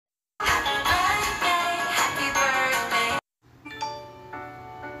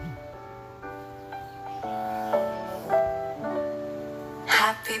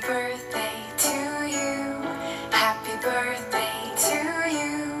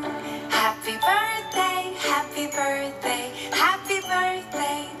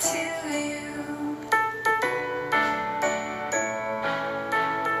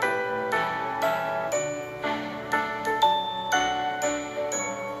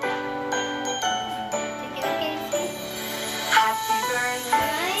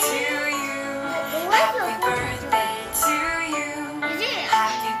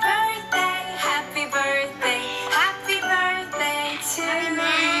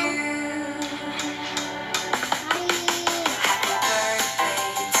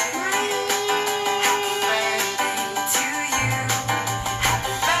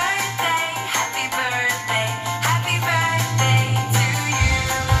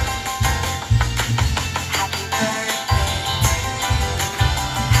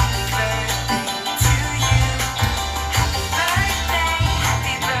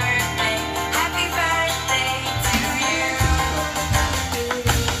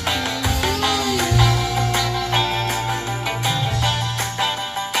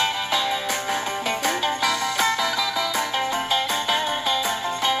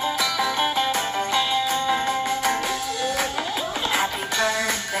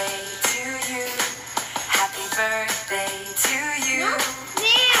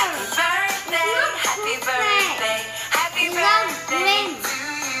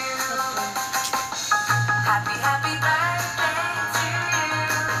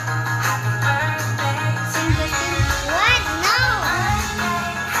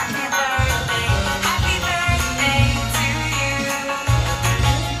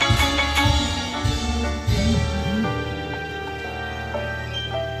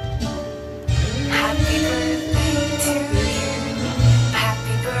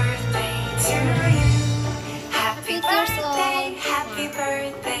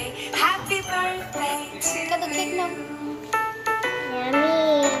lang.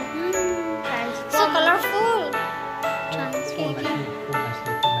 Yummy. So colorful. Transform.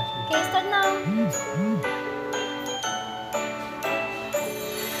 Okay, start now.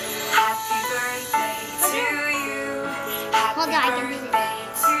 Happy birthday to you. Hold on, I can do it.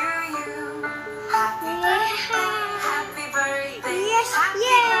 To you. Happy birthday. Yes,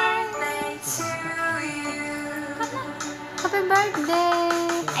 yeah. Birthday to you. Happy birthday.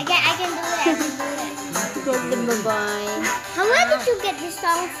 I can do it. Golden baboy. How where did you get this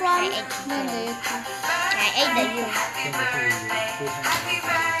song from? No, no, you can. I ate the you. Happy birthday. Happy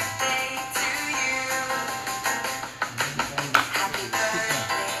birthday to you. Happy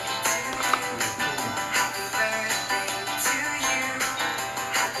birthday to you. Happy birthday to you.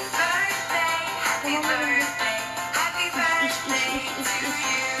 Happy birthday. Happy birthday. Happy birthday to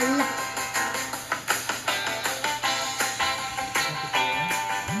you.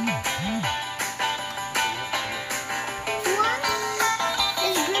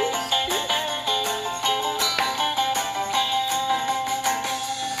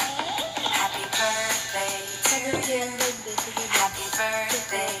 Happy birthday to you. Happy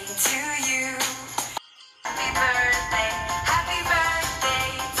birthday to you. Happy birthday. Happy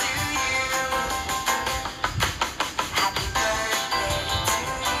birthday to you. Happy birthday to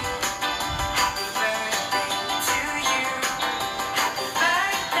you. Happy birthday to you. Happy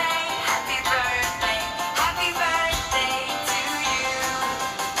birthday. Happy birthday. Happy birthday to you.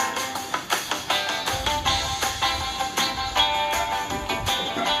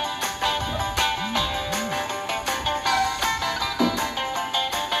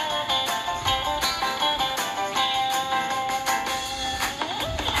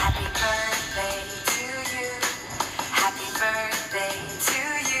 Happy birthday to you. Happy birthday to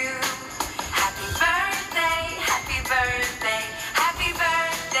you. Happy birthday. Happy birthday. Happy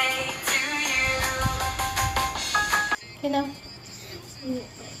birthday to you. You know.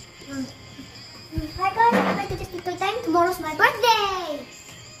 Hi guys, I'm back to just keep time. Tomorrow's my birthday.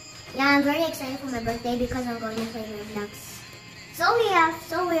 Yeah, I'm very excited for my birthday because I'm going to play Roblox. So we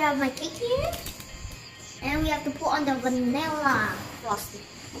have my cake here, and we have to put on the vanilla frosting.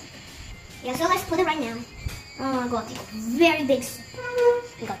 Yeah, so let's put it right now. Oh my god, it's very big.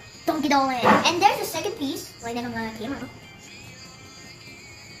 We got Donkey Dolan. And there's the second piece right there on the camera.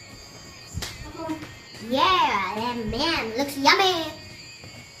 Yeah, and man, looks yummy.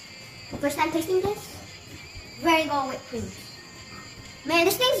 First time tasting this? Very good whipped cream. Man,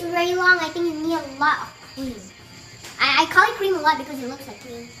 this thing's very long. I think you need a lot of cream. I call it cream a lot because it looks like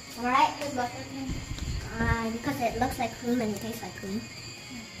cream. Alright? Because it looks like cream and it tastes like cream.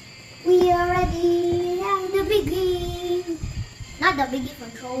 We are ready and the biggie. Not the biggie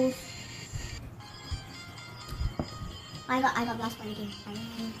from Trolls. I got lost by the game.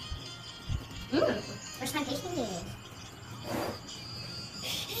 First time tasting this.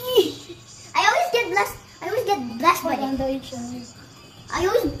 I always get blessed by the I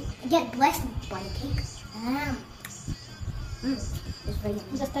always get blessed by the cake. It's very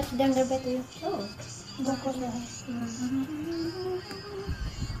yummy. Just touch them, they're better. Oh. Don't close your eyes.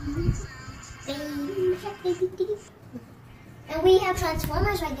 And we have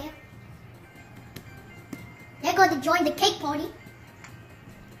Transformers right there. They're going to join the cake party.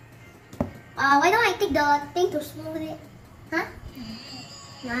 Why don't I take the thing to smooth it? Huh?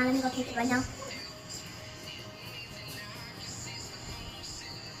 Nah, let me go take it right now.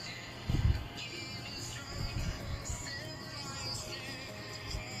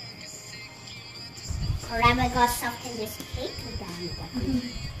 Alright, I got soften this cake with the cream.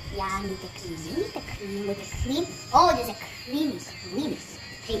 Yeah, I need the cream. With the cream. Oh, there's a creamy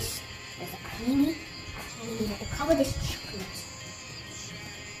taste. There's a creamy. You have to cover this chocolate.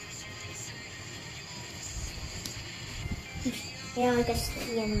 Yeah, like a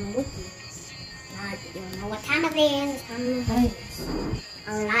skin wiki. Now, you don't know what time it is.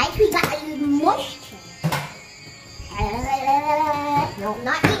 Alright, we got a little moisture. No,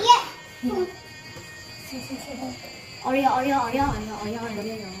 not eat yet. Oreo.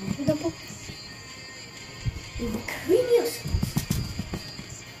 Ito po. The creamiest.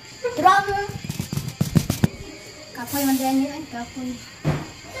 Drama. Kapoy man din yun. Kapoy.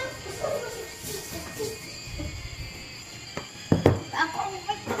 Ako ang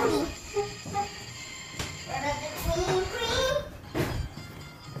cream. Cream.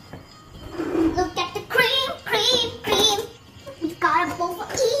 Look at the cream. We got a bowl for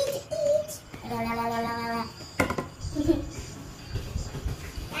eat. La.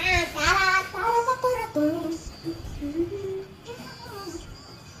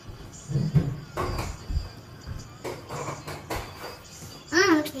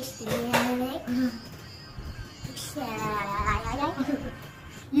 Tasty.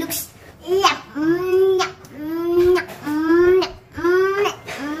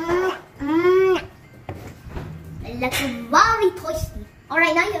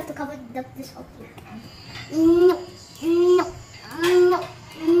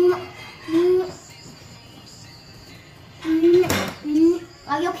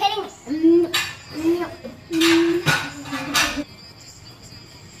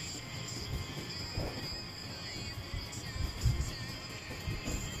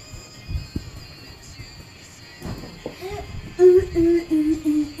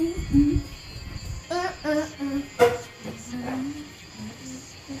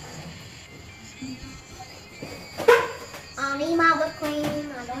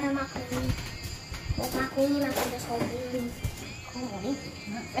 cream after this whole thing. Holy,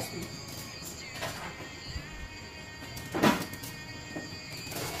 not crispy.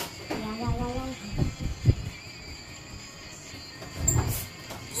 Yeah.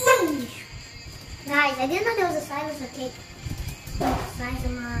 Guys, I didn't know there was a size of a cake. Size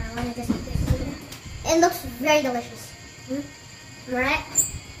of one of this. It looks very delicious. Right?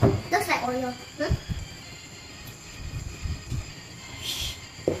 Looks like Oreo.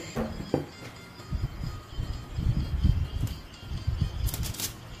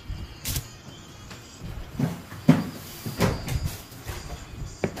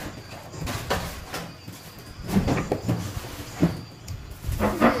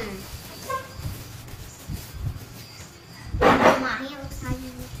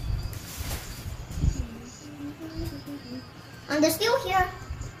 And they're still here.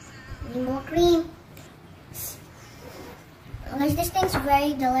 Need more cream. Guys, this thing's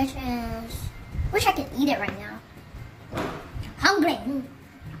very delicious. Wish I could eat it right now. Hungry.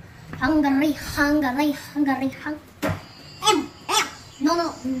 Hungry.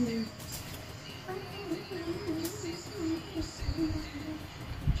 No.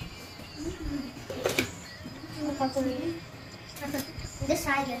 This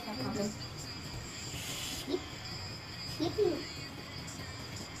side is no problem. Sleepy.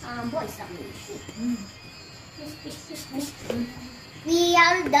 Boy, something. We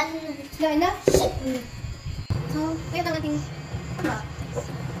are done. You're enough? So, wait a minute.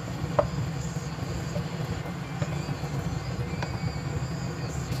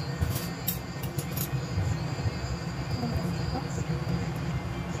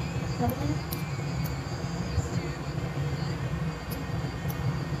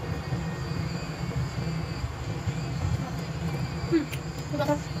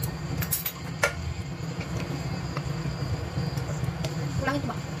 Kurang itu,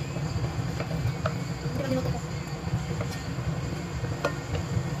 Pak. Nanti lagi nutup.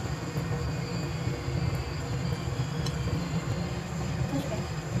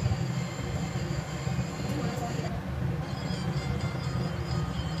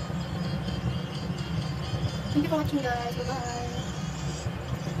 Thank you for watching, guys. Bye-bye.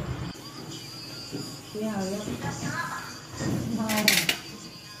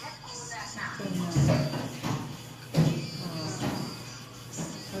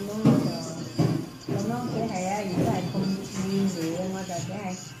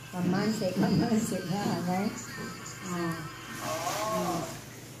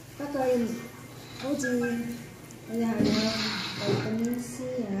 Các tôi hỗ trợ bây giờ tôi tính xí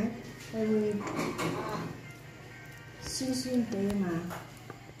hả tôi xuyên tự mà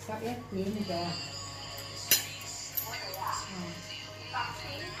các ép gì mà kìa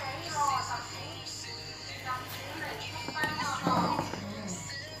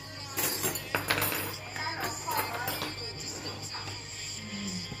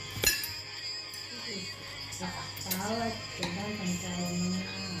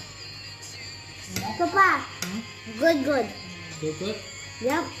Papa, good. Good.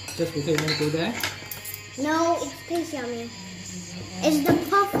 Yep. Just because you want to go there? No, it tastes yummy. It's the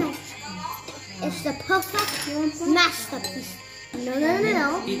perfect masterpiece.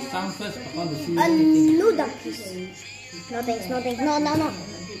 No. Eat some first. I want to see A everything. noodle piece. No thanks. No.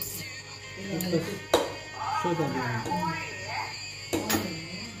 First, show them.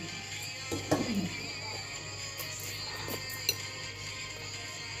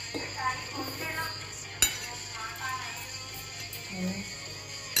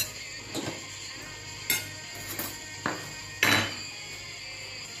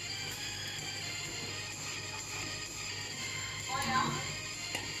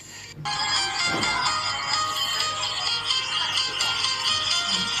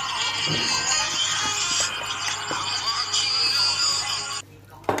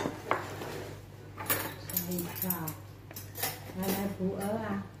 Này phụ ớ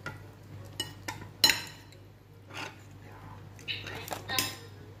à?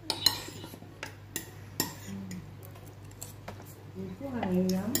 Phụ này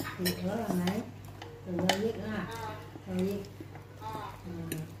giống phụ ớ là này, từ đây viết à, từ viết.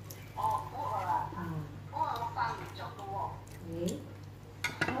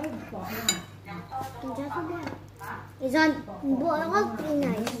 Izan, buat apa ini?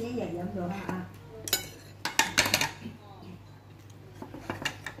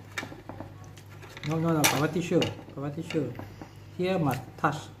 No, cover tissue. Here must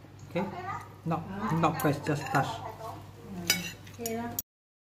touch, okay? Not press, just touch. Okay đó.